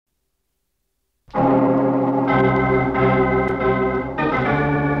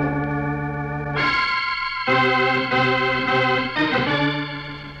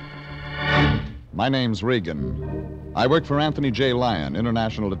My name's Regan. I work for Anthony J. Lyon,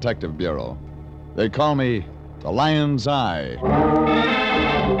 International Detective Bureau. They call me the Lion's Eye.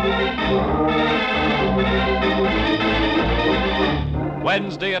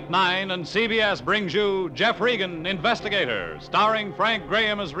 Wednesday at 9, and CBS brings you Jeff Regan, Investigator, starring Frank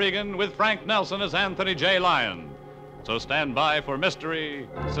Graham as Regan with Frank Nelson as Anthony J. Lyon. So stand by for mystery,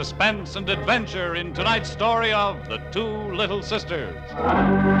 suspense, and adventure in tonight's story of The Two Little Sisters.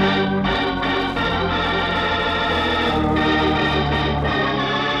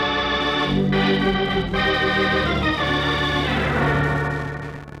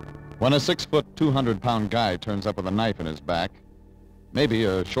 When a 6-foot, 200-pound guy turns up with a knife in his back, maybe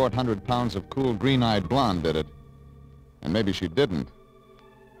a short 100 pounds of cool green-eyed blonde did it. And maybe she didn't.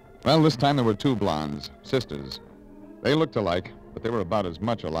 Well, this time there were two blondes, sisters. They looked alike, but they were about as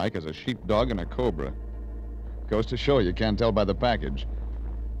much alike as a sheepdog and a cobra. Goes to show you can't tell by the package.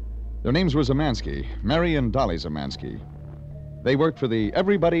 Their names were Zamansky, Mary and Dolly Zamansky. They worked for the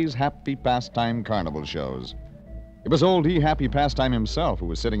Everybody's Happy Pastime Carnival shows. It was old E. Happy Pastime himself who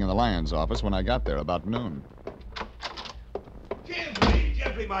was sitting in the Lion's office when I got there about noon.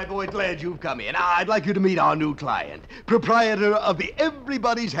 Jeffrey, my boy, glad you've come in. I'd like you to meet our new client, proprietor of the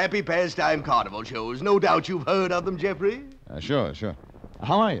Everybody's Happy Pastime Carnival shows. No doubt you've heard of them, Jeffrey? Sure.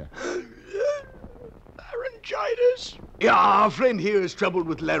 How are you? Laryngitis? Yeah, our friend here is troubled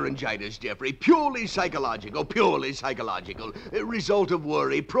with laryngitis, Jeffrey. Purely psychological. A result of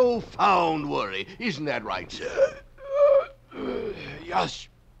worry, profound worry. Isn't that right, sir? Yes.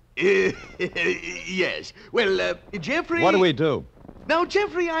 Yes. Well, Jeffrey... What do we do? Now,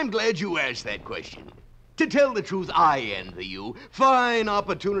 Jeffrey, I'm glad you asked that question. To tell the truth, I envy you. Fine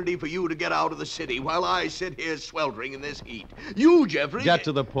opportunity for you to get out of the city while I sit here sweltering in this heat. You, Jeffrey... Get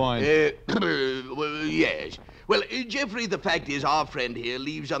to the point. Well, yes. Well, Jeffrey, the fact is our friend here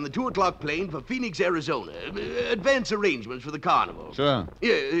leaves on the 2 o'clock plane for Phoenix, Arizona. Advance arrangements for the carnival. Sure.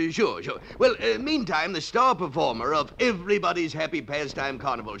 Yeah, sure. Well, meantime, the star performer of Everybody's Happy Pastime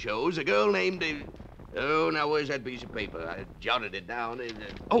Carnival shows, a girl named... now, where's that piece of paper? I jotted it down.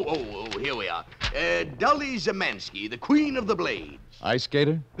 Here we are. Dolly Zamansky, the Queen of the Blades. Ice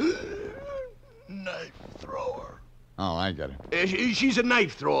skater? Knife thrower. Oh, I get it. She's a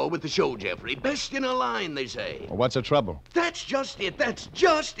knife thrower with the show, Jeffrey. Best in her line, they say. Well, what's the trouble? That's just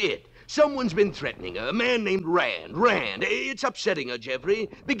it. Someone's been threatening her, a man named Rand. It's upsetting her, Jeffrey,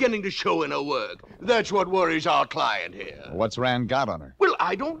 beginning to show in her work. That's what worries our client here. What's Rand got on her? Well,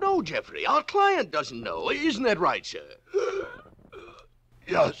 I don't know, Jeffrey. Our client doesn't know. Isn't that right, sir?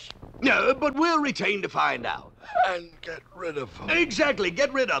 Yes. No, but we'll retain to find out. And get rid of him. Exactly.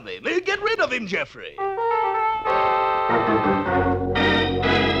 Get rid of him. Get rid of him, Jeffrey.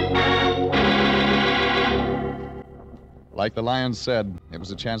 Like the Lion said, it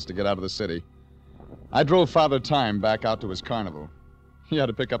was a chance to get out of the city. I drove Father Time back out to his carnival. He had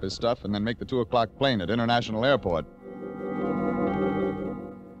to pick up his stuff and then make the 2 o'clock plane at International Airport.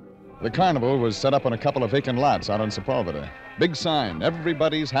 The carnival was set up on a couple of vacant lots out on Sepulveda. Big sign,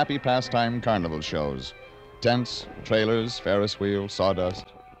 Everybody's Happy Pastime Carnival shows. Tents, trailers, Ferris wheel, sawdust,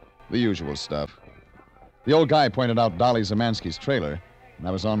 the usual stuff. The old guy pointed out Dolly Zamansky's trailer, and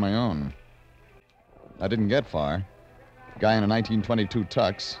I was on my own. I didn't get far. A guy in a 1922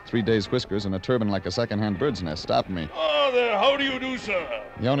 tux, 3 days whiskers, and a turban like a second-hand bird's nest stopped me. Oh, there. How do you do, sir?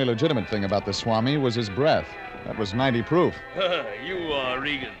 The only legitimate thing about the Swami was his breath. That was 90 proof. You are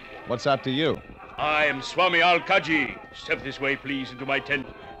Regan. What's that to you? I am Swami Al-Kaji. Step this way, please, into my tent.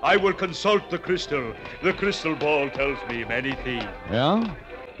 I will consult the crystal. The crystal ball tells me many things. Yeah?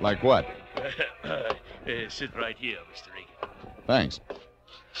 Like what? Sit right here, Mr. Regan. Thanks.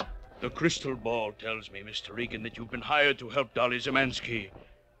 The crystal ball tells me, Mr. Regan, that you've been hired to help Dolly Zamansky.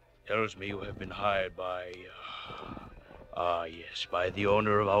 Tells me you have been hired by... by the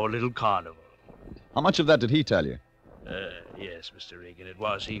owner of our little carnival. How much of that did he tell you? Yes, Mr. Regan, it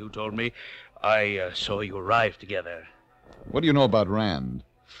was he who told me. I saw you arrive together. What do you know about Rand?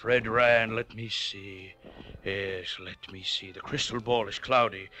 Fred Rand, let me see. Yes, let me see. The crystal ball is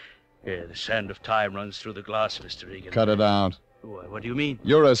cloudy. The sand of time runs through the glass, Mr. Regan. Cut it out. What do you mean?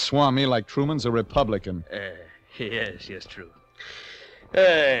 You're a Swami like Truman's a Republican. Yes, true.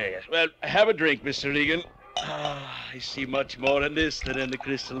 Yes. Well, have a drink, Mr. Regan. I see much more in this than in the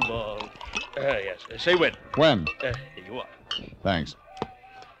crystal ball. Yes. Say when. When? Here you are. Thanks.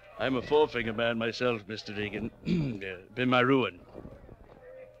 I'm a four-finger man myself, Mr. Regan. Been my ruin.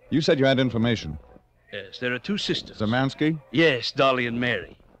 You said you had information. Yes, there are 2 sisters. Zamansky? Yes, Dolly and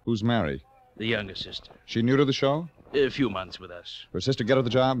Mary. Who's Mary? The younger sister. She new to the show? A few months with us. Her sister get her the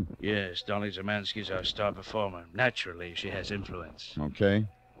job? Yes, Dolly Zamansky's our star performer. Naturally, she has influence. Okay.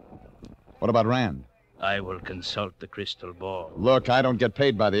 What about Rand? I will consult the crystal ball. Look, I don't get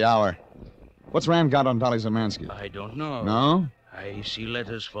paid by the hour. What's Rand got on Dolly Zamansky? I don't know. No? I see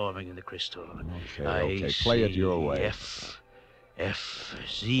letters forming in the crystal. Okay, play it your way. F,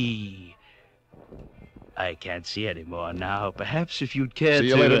 Z. I can't see any more now. Perhaps if you'd care See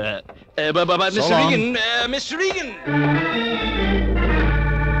you to... later. But So Mr. long. Regan, Mr. Regan!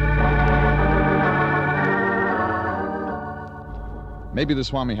 Maybe the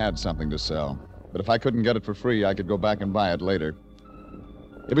Swami had something to sell. But if I couldn't get it for free, I could go back and buy it later.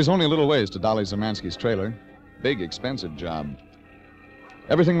 It was only a little ways to Dolly Zamansky's trailer. Big, expensive job.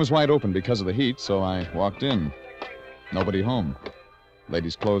 Everything was wide open because of the heat, so I walked in. Nobody home.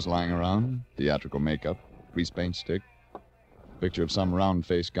 Ladies' clothes lying around, theatrical makeup, grease paint stick, picture of some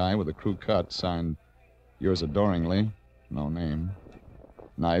round-faced guy with a crew cut signed, "Yours adoringly," no name.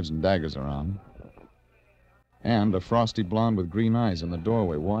 Knives and daggers around. And a frosty blonde with green eyes in the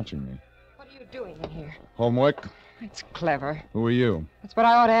doorway watching me. What are you doing in here? Homework? It's clever. Who are you? That's what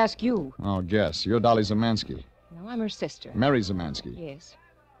I ought to ask you. Oh, guess. You're Dolly Zamansky. No, I'm her sister. Mary Zamansky. Yes.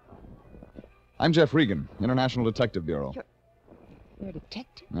 I'm Jeff Regan, International Detective Bureau. You're a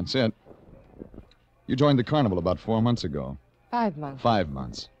detective? That's it. You joined the carnival about 4 months ago. 5 months. 5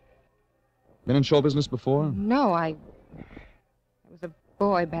 months. Been in show business before? No, I was a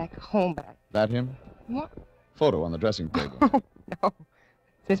boy back home back. That him? What? Photo on the dressing table. Oh, no.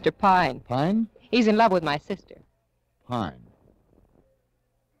 Sister Pine. Pine? He's in love with my sister. Pine.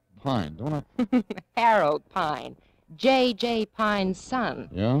 Pine, don't I? Harold Pine. J.J. Pine's son.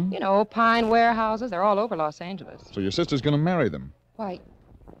 Yeah? You know, Pine warehouses. They're all over Los Angeles. So your sister's gonna marry them. Why,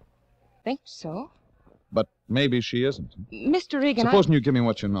 think so. But maybe she isn't. Mr. Regan, Supposing you give me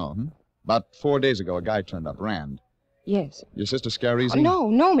what you know, About 4 days ago, a guy turned up, Rand. Yes. Your sister scare easy? Oh,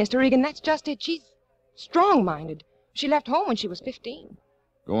 no, Mr. Regan, that's just it. She's strong-minded. She left home when she was 15.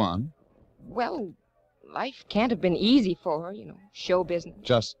 Go on. Well, life can't have been easy for her, you know, show business.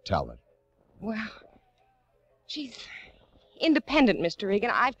 Just tell it. Well, she's independent, Mr.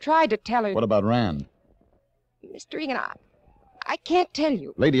 Regan. I've tried to tell her... What about Rand? Mr. Regan, I can't tell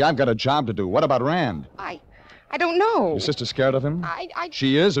you. Lady, I've got a job to do. What about Rand? I don't know. Your sister scared of him? I...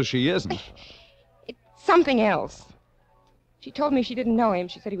 She is or she isn't? It's something else. She told me she didn't know him.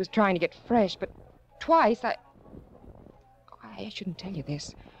 She said he was trying to get fresh, but twice I shouldn't tell you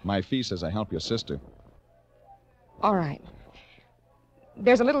this. My fee says I help your sister. All right.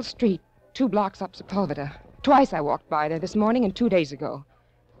 There's a little street 2 blocks up Sepulveda. Twice I walked by there this morning and 2 days ago.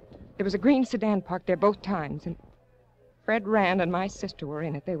 There was a green sedan parked there both times, and Fred Rand and my sister were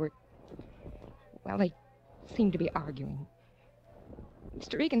in it. They seemed to be arguing.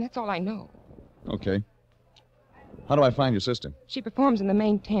 Mr. Regan, that's all I know. Okay. How do I find your sister? She performs in the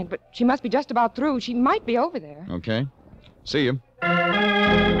main tent, but she must be just about through. She might be over there. Okay. See you.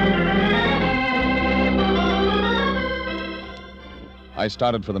 I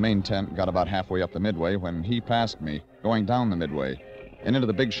started for the main tent, got about halfway up the midway when he passed me, going down the midway, and into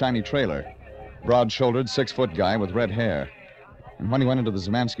the big shiny trailer. Broad-shouldered, 6-foot guy with red hair. And when he went into the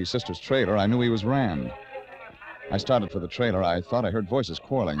Zamansky sister's trailer, I knew he was Rand. I started for the trailer. I thought I heard voices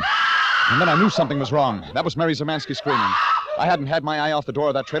quarreling. And then I knew something was wrong. That was Mary Zamansky screaming. I hadn't had my eye off the door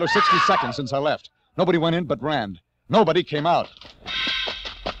of that trailer 60 seconds since I left. Nobody went in but Rand. Nobody came out.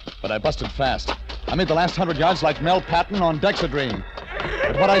 But I busted fast. I made the last 100 yards like Mel Patton on Dexedrine.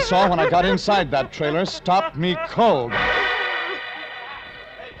 But what I saw when I got inside that trailer stopped me cold.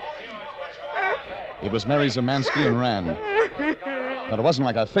 It was Mary Zamansky and Rand. But it wasn't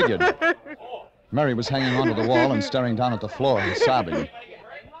like I figured. Mary was hanging onto the wall and staring down at the floor and sobbing.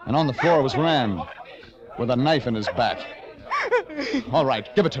 And on the floor was Rand, with a knife in his back. All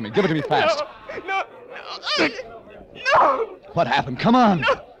right, give it to me. Give it to me fast. No. What happened? Come on. No,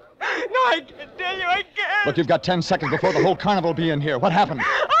 I can't tell you. I can't. Look, you've got 10 seconds before the whole carnival will be in here. What happened?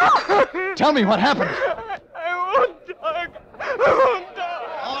 Tell me what happened. I won't talk. I won't talk.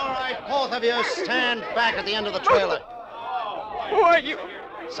 All right, both of you stand back at the end of the trailer. Who are you?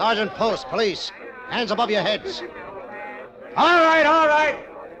 Sergeant Post, police. Hands above your heads. All right.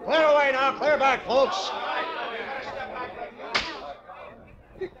 Clear away now. Clear back, folks.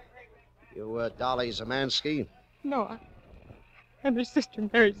 You, Dolly Zamansky? No, I'm her sister,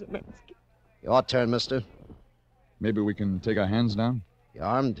 Mary Zamansky. Your turn, mister. Maybe we can take our hands down? You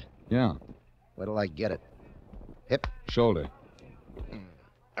armed? Yeah. Where till I get it? Hip? Shoulder.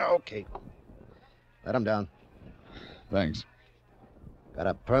 Okay. Let him down. Thanks. Got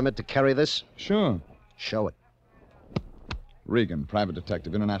a permit to carry this? Sure. Show it. Regan, private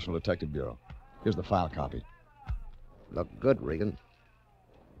detective, International Detective Bureau. Here's the file copy. Look good, Regan.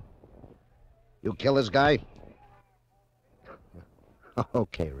 You kill this guy?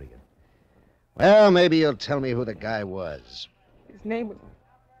 Okay, Regan. Well, maybe you'll tell me who the guy was. His name was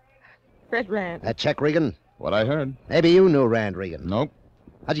Fred Rand. That check, Regan? What I heard. Maybe you knew Rand, Regan. Nope.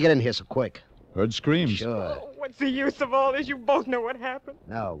 How'd you get in here so quick? Heard screams. Sure. Oh, what's the use of all this? You both know what happened.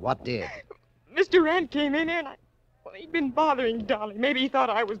 No, what did? Mr. Rand came in here and well, he'd been bothering Dolly. Maybe he thought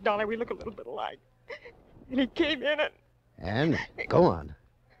I was Dolly. We look a little bit alike. And he came in And? Go on.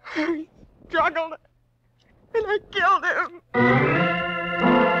 he struggled. And I killed him.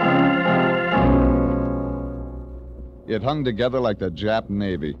 It hung together like the Jap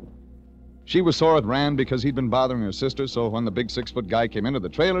Navy. She was sore at Rand because he'd been bothering her sister, so when the big 6-foot guy came into the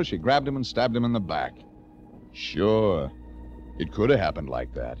trailer, she grabbed him and stabbed him in the back. Sure, it could have happened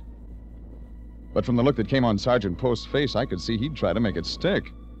like that. But from the look that came on Sergeant Post's face, I could see he'd try to make it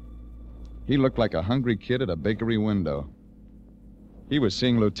stick. He looked like a hungry kid at a bakery window. He was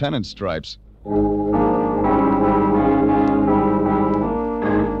seeing lieutenant stripes.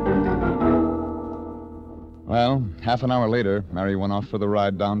 Well, half an hour later, Mary went off for the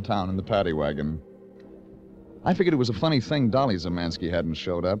ride downtown in the paddy wagon. I figured it was a funny thing Dolly Zemansky hadn't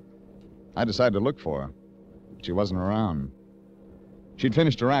showed up. I decided to look for her. But she wasn't around. She'd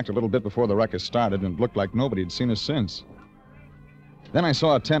finished her act a little bit before the ruckus started, and it looked like nobody had seen her since. Then I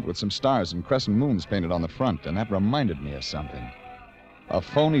saw a tent with some stars and crescent moons painted on the front, and that reminded me of something. A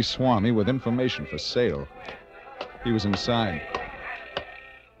phony Swami with information for sale. He was inside.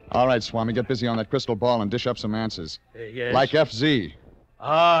 All right, Swami, get busy on that crystal ball and dish up some answers. Yes. Like FZ.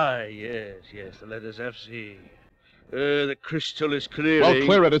 Ah, yes, the letters FC. The crystal is clearly... Well,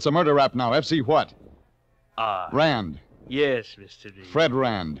 clear it. It's a murder rap now. FZ what? Ah. Rand. Yes, Mr. Regan. Fred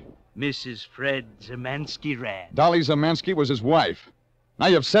Rand. Mrs. Fred Zemansky Rand. Dolly Zemansky was his wife. Now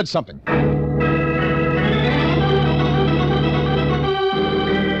you've said something.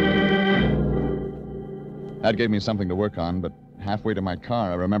 That gave me something to work on, but halfway to my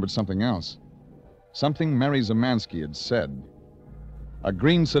car, I remembered something else. Something Mary Zemansky had said. A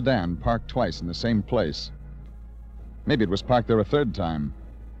green sedan parked twice in the same place. Maybe it was parked there a third time.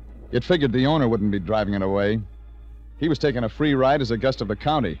 It figured the owner wouldn't be driving it away. He was taking a free ride as a guest of the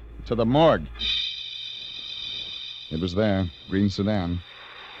county, to the morgue. It was there, green sedan,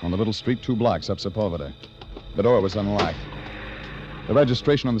 on the little street 2 blocks up Sepulveda. The door was unlocked. The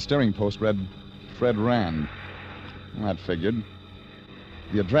registration on the steering post read Fred Rand. Well, that figured.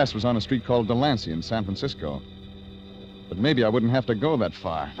 The address was on a street called Delancey in San Francisco. But maybe I wouldn't have to go that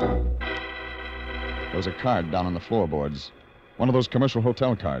far. There was a card down on the floorboards. One of those commercial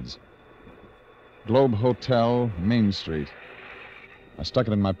hotel cards. Globe Hotel, Main Street. I stuck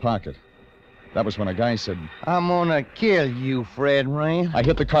it in my pocket. That was when a guy said, I'm gonna kill you, Fred Rand. I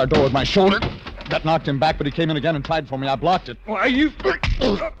hit the car door with my shoulder. That knocked him back, but he came in again and tried for me. I blocked it. Why, you...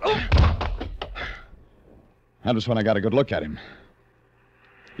 That was when I got a good look at him.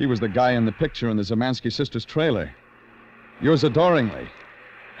 He was the guy in the picture in the Zemansky sisters' trailer. Yours adoringly,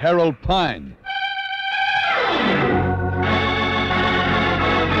 Harold Pine.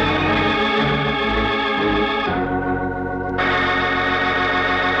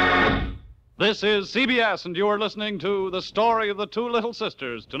 This is CBS, and you are listening to The Story of the Two Little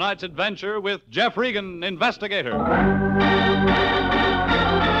Sisters, tonight's adventure with Jeff Regan, Investigator.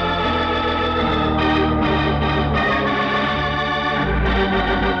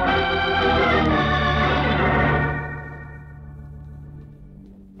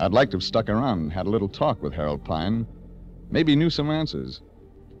 I'd like to have stuck around and had a little talk with Harold Pine. Maybe knew some answers.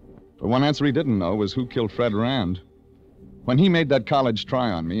 But one answer he didn't know was who killed Fred Rand. When he made that college try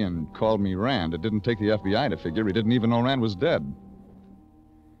on me and called me Rand, it didn't take the FBI to figure he didn't even know Rand was dead.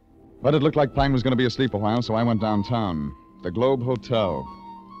 But it looked like Pine was going to be asleep a while, so I went downtown. The Globe Hotel.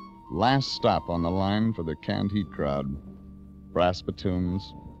 Last stop on the line for the canned heat crowd. Brass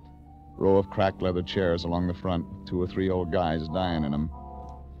spittoons. Row of cracked leather chairs along the front. 2 or 3 old guys dying in them.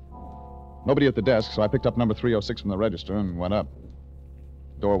 Nobody at the desk, so I picked up number 306 from the register and went up.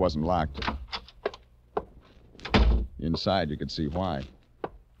 The door wasn't locked. Inside, you could see why.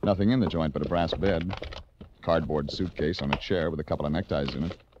 Nothing in the joint but a brass bed. Cardboard suitcase on a chair with a couple of neckties in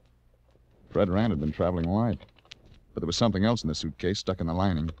it. Fred Rand had been traveling light. But there was something else in the suitcase stuck in the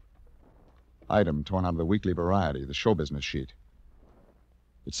lining. Item torn out of the Weekly Variety, the show business sheet.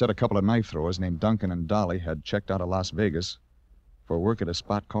 It said a couple of knife throwers named Duncan and Dolly had checked out of Las Vegas for work at a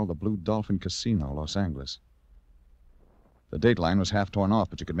spot called the Blue Dolphin Casino, Los Angeles. The date line was half torn off,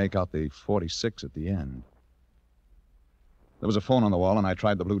 but you could make out the 46 at the end. There was a phone on the wall, and I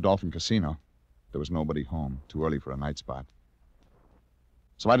tried the Blue Dolphin Casino. There was nobody home. Too early for a night spot.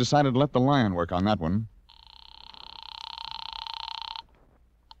 So I decided to let the Lion work on that one.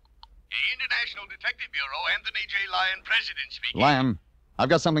 International Detective Bureau, Anthony J. Lyon, President speaking. Lion, I've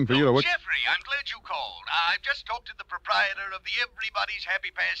got something for you to work... Jeffrey, I'm proprietor of the Everybody's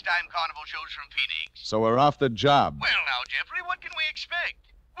Happy Pastime Carnival shows from Phoenix. So we're off the job. Well, now, Jeffrey, what can we expect?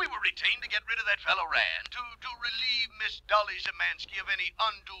 We were retained to get rid of that fellow Rand, to relieve Miss Dolly Zemansky of any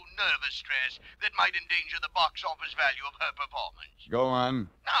undue nervous stress that might endanger the box office value of her performance. Go on.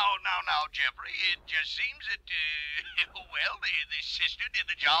 Now, Jeffrey, it just seems that, well, the sister did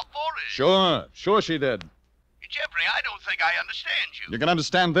the job for us. Sure she did. Jeffrey, I don't think I understand you. You can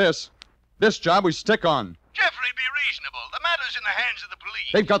understand this. This job we stick on. Jeffrey, be reasonable. The matter's in the hands of the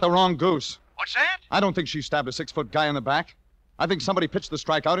police. They've got the wrong goose. What's that? I don't think she stabbed a 6-foot guy in the back. I think somebody pitched the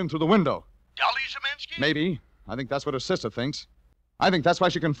strike out in through the window. Dolly Zemansky? Maybe. I think that's what her sister thinks. I think that's why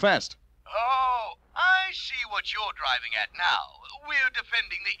she confessed. Oh, I see what you're driving at now. We're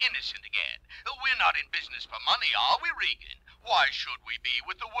defending the innocent again. We're not in business for money, are we, Regan? Why should we be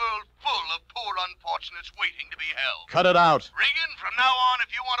with the world full of poor unfortunates waiting to be helped? Cut it out. Regan, from now on, if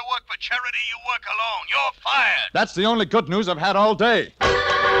you want to work for charity, you work alone. You're fired. That's the only good news I've had all day.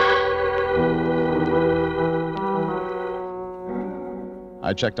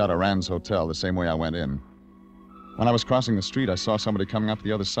 I checked out of Rand's hotel the same way I went in. When I was crossing the street, I saw somebody coming up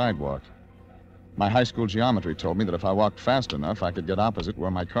the other sidewalk. My high school geometry told me that if I walked fast enough, I could get opposite where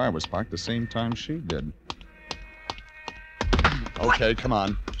my car was parked the same time she did. Okay, come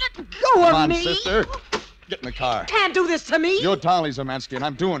on. Go Come of on, me. sister. Get in the car. Can't do this to me. You're Dolly Zemansky, and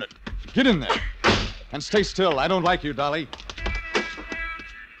I'm doing it. Get in there. And stay still. I don't like you, Dolly.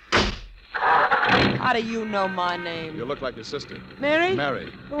 How do you know my name? You look like your sister. Mary? Mary.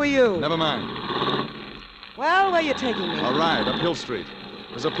 Who are you? Never mind. Well, where you taking me? All right, up Hill Street.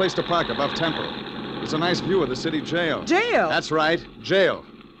 There's a place to park above Temple. There's a nice view of the city jail. Jail? That's right, jail.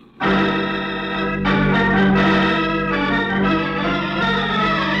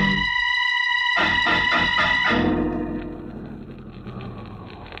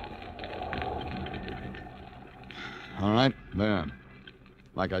 All right, there.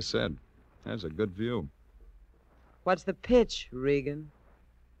 Like I said, there's a good view. What's the pitch, Regan?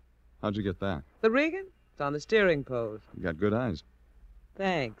 How'd you get that? The Regan? It's on the steering post. You got good eyes.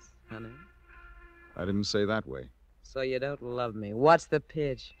 Thanks, honey. I didn't say that way. So you don't love me. What's the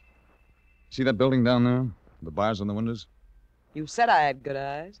pitch? See that building down there? The bars on the windows? You said I had good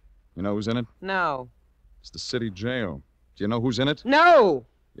eyes. You know who's in it? No. It's the city jail. Do you know who's in it? No!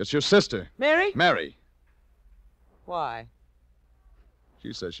 It's your sister. Mary? Mary. Why?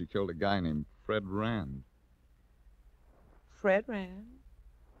 She says she killed a guy named Fred Rand. Fred Rand?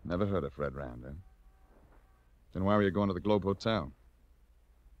 Never heard of Fred Rand, eh? Then why were you going to the Globe Hotel?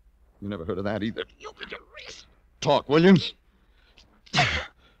 You never heard of that either. Talk, will you?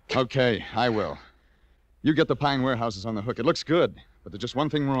 Okay, I will. You get the Pine warehouses on the hook. It looks good, but there's just one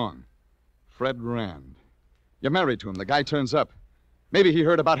thing wrong. Fred Rand. You're married to him. The guy turns up. Maybe he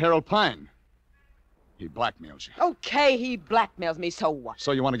heard about Harold Pine. He blackmails you. Okay, he blackmails me, so what?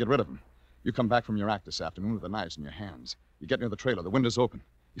 So you want to get rid of him. You come back from your act this afternoon with the knives in your hands. You get near the trailer. The window's open.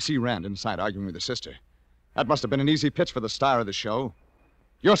 You see Rand inside arguing with his sister. That must have been an easy pitch for the star of the show.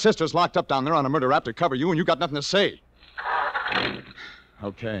 Your sister's locked up down there on a murder rap to cover you, and you got nothing to say.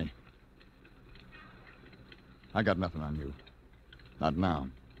 Okay. I got nothing on you. Not now.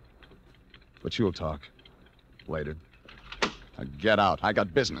 But you'll talk. Later. Now get out. I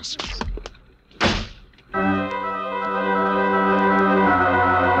got business.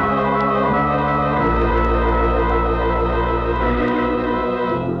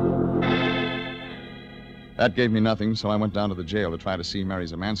 That gave me nothing, so I went down to the jail to try to see Mary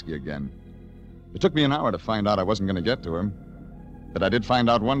Zemansky again. It took me an hour to find out I wasn't going to get to her. But I did find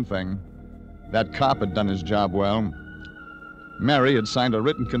out one thing. That cop had done his job well. Mary had signed a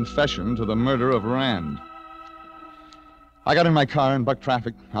written confession to the murder of Rand. I got in my car and bucked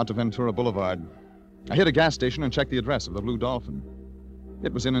traffic out to Ventura Boulevard. I hit a gas station and checked the address of the Blue Dolphin.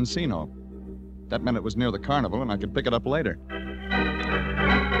 It was in Encino. That meant it was near the carnival and I could pick it up later.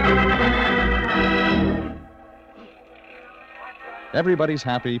 Everybody's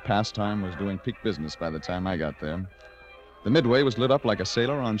happy pastime was doing peak business by the time I got there. The Midway was lit up like a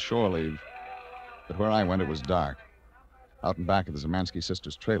sailor on shore leave. But where I went, it was dark. Out in back of the Zemansky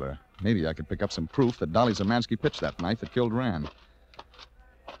sisters' trailer, maybe I could pick up some proof that Dolly Zemansky pitched that knife that killed Rand.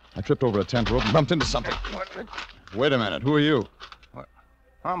 I tripped over a tent rope and bumped into something. Wait a minute. Who are you?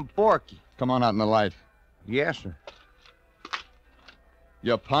 I'm Porky. Come on out in the light. Yes, sir.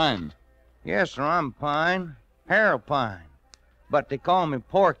 You're Pine. Yes, sir, I'm Pine. Harold Pine. But they call me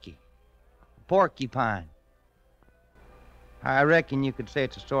Porky. Porcupine. I reckon you could say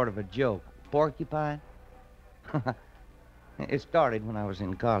it's a sort of a joke. Porcupine? It started when I was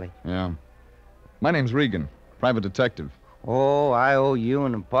in college. Yeah. My name's Regan, private detective. Oh, I owe you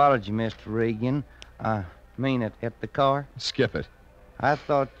an apology, Mr. Regan. Mean at the car? Skip it. I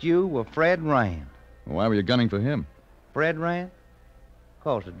thought you were Fred Rand. Why were you gunning for him? Fred Rand? Of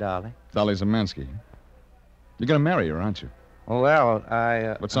course, Dolly. Dolly Zemansky. You're going to marry her, aren't you? Oh, well,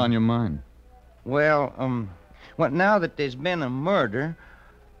 What's on your mind? Well, now that there's been a murder,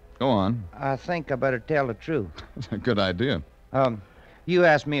 Go on. I think I better tell the truth. It's a good idea. You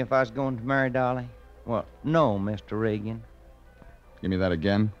asked me if I was going to marry Dolly. Well, no, Mr. Regan. Give me that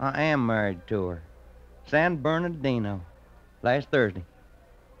again. I am married to her. San Bernardino. Last Thursday.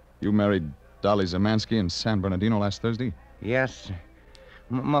 You married Dolly Zemansky in San Bernardino last Thursday? Yes, sir.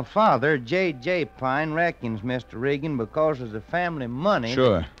 My father, J.J. Pine, reckons, Mr. Regan, because of the family money...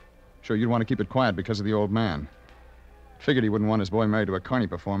 Sure. Sure, you'd want to keep it quiet because of the old man. Figured he wouldn't want his boy married to a carny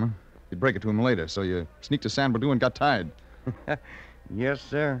performer. You'd break it to him later, so you sneaked to San Bernardino and got tied. Yes,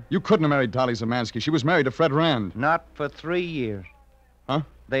 sir. You couldn't have married Dolly Zemansky. She was married to Fred Rand. Not for 3 years. Huh?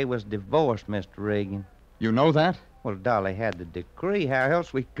 They was divorced, Mr. Regan. You know that? Well, Dolly had the decree. How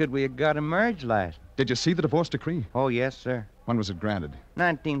else could we have got a marriage license? Did you see the divorce decree? Oh, yes, sir. When was it granted?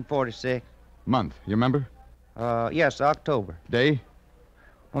 1946. Month. You remember? Yes, October. Day?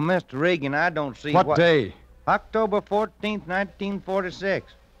 Well, Mr. Regan, I don't see What day? October 14th,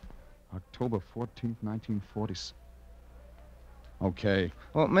 1946. October 14th, 1940. Okay.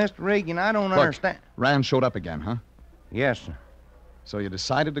 Well, Mr. Regan, I don't Look, understand. Rand showed up again, huh? Yes, sir. So you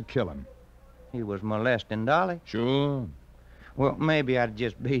decided to kill him. He was molesting Dolly. Sure. Well, maybe I'd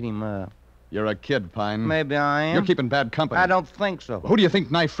just beat him up. You're a kid, Pine. Maybe I am. You're keeping bad company. I don't think so. Who do you think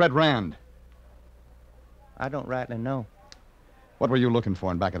knifed Fred Rand? I don't rightly know. What were you looking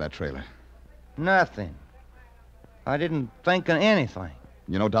for in back of that trailer? Nothing. I didn't think of anything.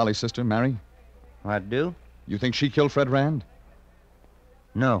 You know Dolly's sister, Mary? I do? You think she killed Fred Rand?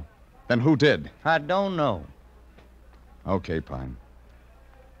 No. Then who did? I don't know. Okay, Pine.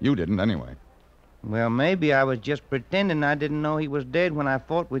 You didn't, anyway. Well, maybe I was just pretending I didn't know he was dead when I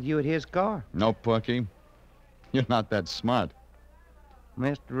fought with you at his car. No, Porky. You're not that smart.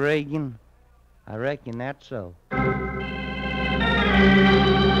 Mr. Regan, I reckon that's so.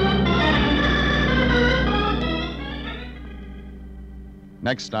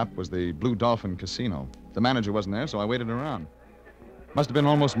 Next stop was the Blue Dolphin Casino. The manager wasn't there, so I waited around. Must have been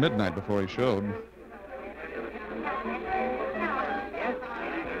almost midnight before he showed. My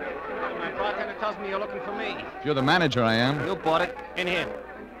bartender tells me you're looking for me. If you're the manager, I am. You bought it. In here.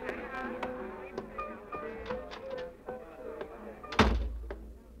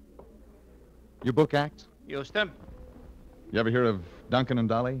 You book acts? Used them. You ever hear of Duncan and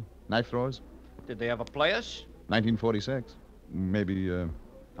Dolly? Knife throwers? Did they ever play us? 1946. Maybe,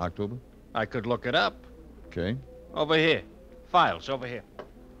 October? I could look it up. Okay. Over here. Files, over here.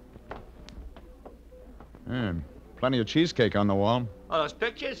 Plenty of cheesecake on the wall. Oh, those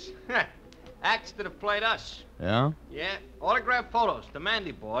pictures? Acts that have played us. Yeah? Yeah. Autographed photos. The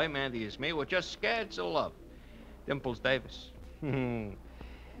Mandy boy, Mandy is me, we're just scared to love. Dimples Davis.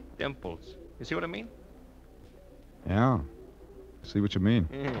 Dimples. You see what I mean? Yeah. See what you mean.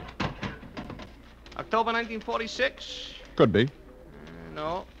 October 1946? Could be.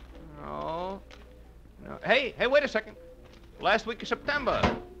 No. Hey, wait a second. Last week of September.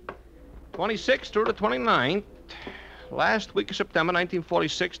 26th through the 29th. Last week of September,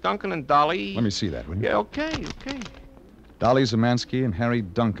 1946, Duncan and Dolly... Let me see that, will you? Yeah, okay. Dolly Zemansky and Harry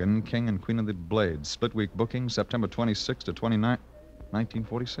Duncan, King and Queen of the Blades. Split week booking, September 26th to 29th,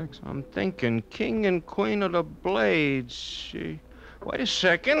 1946. I'm thinking King and Queen of the Blades. Wait a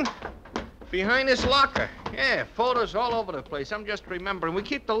second. Behind this locker. Yeah, photos all over the place. I'm just remembering. We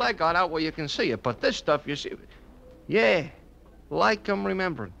keep the leg out where you can see it, but this stuff, you see... Yeah, like I'm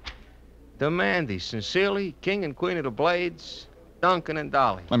remembering. The Mandys, sincerely, King and Queen of the Blades, Duncan and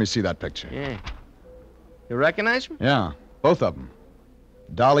Dolly. Let me see that picture. Yeah. You recognize me? Yeah, both of them.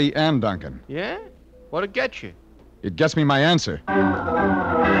 Dolly and Duncan. Yeah? What'd it get you? It gets me my answer.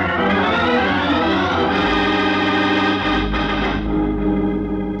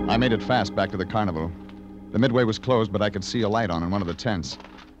 I made it fast back to the carnival. The midway was closed, but I could see a light on in one of the tents.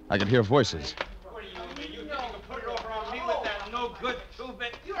 I could hear voices. What do you mean? You can put it over on me with that no good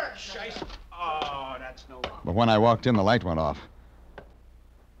two-bit. You're a shice. Oh, that's no good. But when I walked in, the light went off.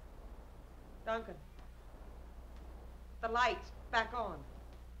 Duncan. The lights back on.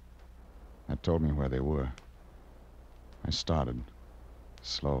 That told me where they were. I started.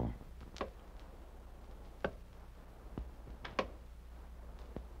 Slow.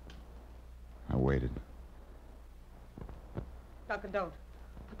 I waited. Duncan, don't.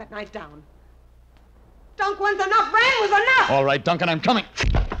 Put that knife down. Dunk, when's enough? Rand was enough! All right, Duncan, I'm coming.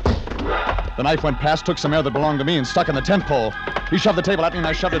 The knife went past, took some air that belonged to me, and stuck in the tent pole. He shoved the table at me, and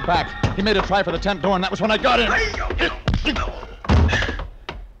I shoved it back. He made a try for the tent door, and that was when I got in.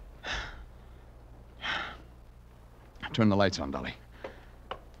 Turn the lights on, Dolly.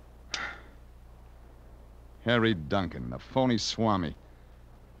 Harry Duncan, the phony swami.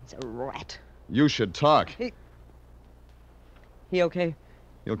 He's a rat. You should talk. He okay?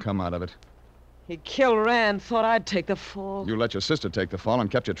 He'll come out of it. He killed Rand, thought I'd take the fall. You let your sister take the fall and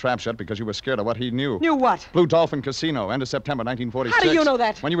kept your trap shut because you were scared of what he knew. Knew what? Blue Dolphin Casino, end of September 1946. How do you know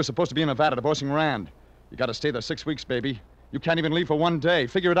that? When you were supposed to be in Nevada divorcing Rand. You got to stay there 6 weeks, baby. You can't even leave for 1 day.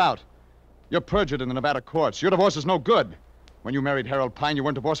 Figure it out. You're perjured in the Nevada courts. Your divorce is no good. When you married Harold Pine, you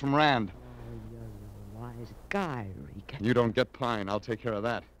weren't divorced from Rand. You're a wise guy, Regan. You don't get Pine. I'll take care of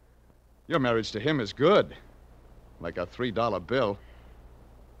that. Your marriage to him is good. Like a $3 bill.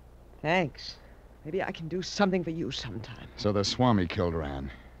 Thanks. Maybe I can do something for you sometime. So the swami killed Rand.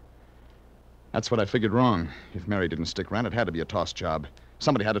 That's what I figured wrong. If Mary didn't stick Rand, it had to be a toss job.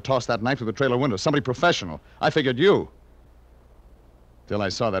 Somebody had to toss that knife through the trailer window. Somebody professional. I figured you. Till I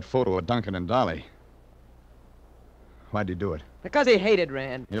saw that photo of Duncan and Dolly. Why'd he do it? Because he hated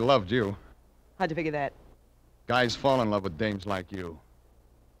Rand. He loved you. How'd you figure that? Guys fall in love with dames like you.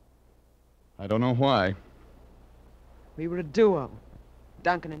 I don't know why. We were a duo.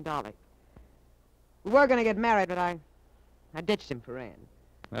 Duncan and Dolly. We were going to get married, but I ditched him for Rand.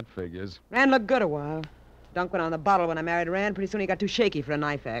 That figures. Rand looked good a while. Dunk went on the bottle when I married Rand. Pretty soon he got too shaky for a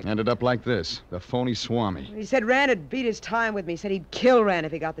knife act. Ended up like this. The phony swami. He said Rand had beat his time with me. He said he'd kill Rand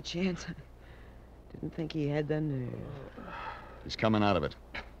if he got the chance. Didn't think he had the nerve. He's coming out of it.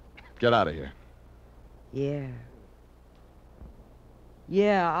 Get out of here. Yeah.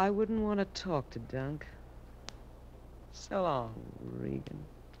 Yeah, I wouldn't want to talk to Dunk. So long, Regan.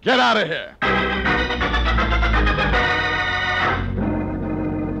 Get out of here!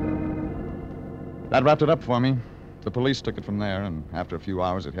 That wrapped it up for me. The police took it from there, and after a few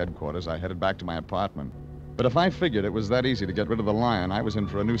hours at headquarters, I headed back to my apartment. But if I figured it was that easy to get rid of the lion, I was in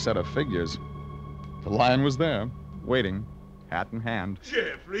for a new set of figures. The lion was there, waiting, hat in hand.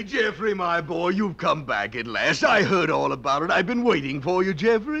 Jeffrey, my boy, you've come back at last. I heard all about it. I've been waiting for you,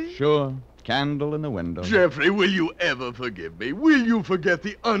 Jeffrey. Sure. Candle in the window. Jeffrey, will you ever forgive me? Will you forget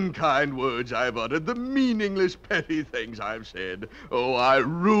the unkind words I've uttered, the meaningless, petty things I've said? Oh, I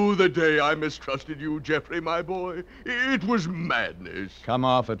rue the day I mistrusted you, Jeffrey, my boy. It was madness. Come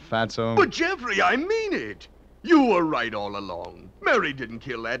off it, fatso. But, Jeffrey, I mean it. You were right all along. Mary didn't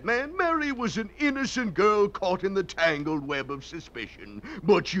kill that man. Mary was an innocent girl caught in the tangled web of suspicion.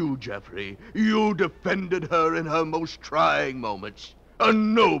 But you, Jeffrey, you defended her in her most trying moments. A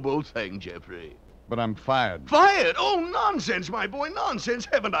noble thing, Jeffrey. But I'm fired. Fired? Oh, nonsense, my boy, nonsense.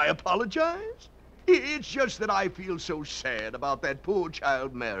 Haven't I apologized? It's just that I feel so sad about that poor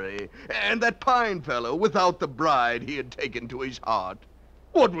child Mary and that Pine fellow without the bride he had taken to his heart.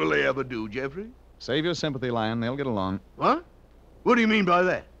 What will they ever do, Jeffrey? Save your sympathy, Lion. They'll get along. What? What do you mean by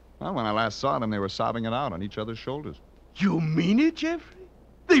that? Well, when I last saw them, they were sobbing it out on each other's shoulders. You mean it, Jeffrey?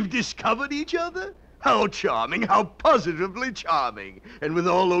 They've discovered each other? How charming, how positively charming. And with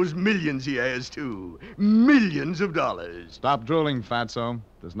all those millions he has, too. Millions of dollars. Stop drooling, fatso.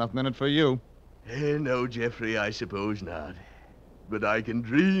 There's nothing in it for you. No, Jeffrey, I suppose not. But I can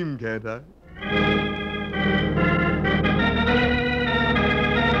dream, can't I?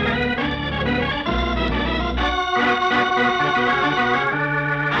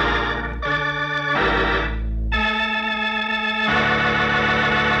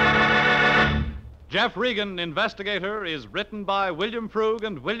 Jeff Regan, Investigator, is written by William Frug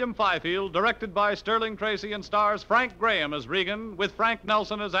and William Fifield, directed by Sterling Tracy, and stars Frank Graham as Regan, with Frank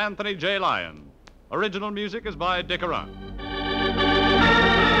Nelson as Anthony J. Lyon. Original music is by Dick Arant.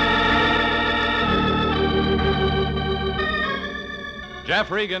 Jeff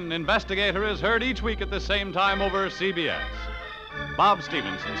Regan, Investigator, is heard each week at the same time over CBS. Bob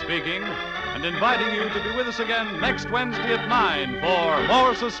Stevenson speaking, and inviting you to be with us again next Wednesday at 9 for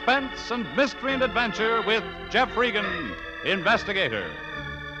more suspense and mystery and adventure with Jeff Regan, Investigator.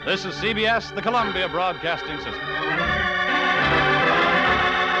 This is CBS, the Columbia Broadcasting System.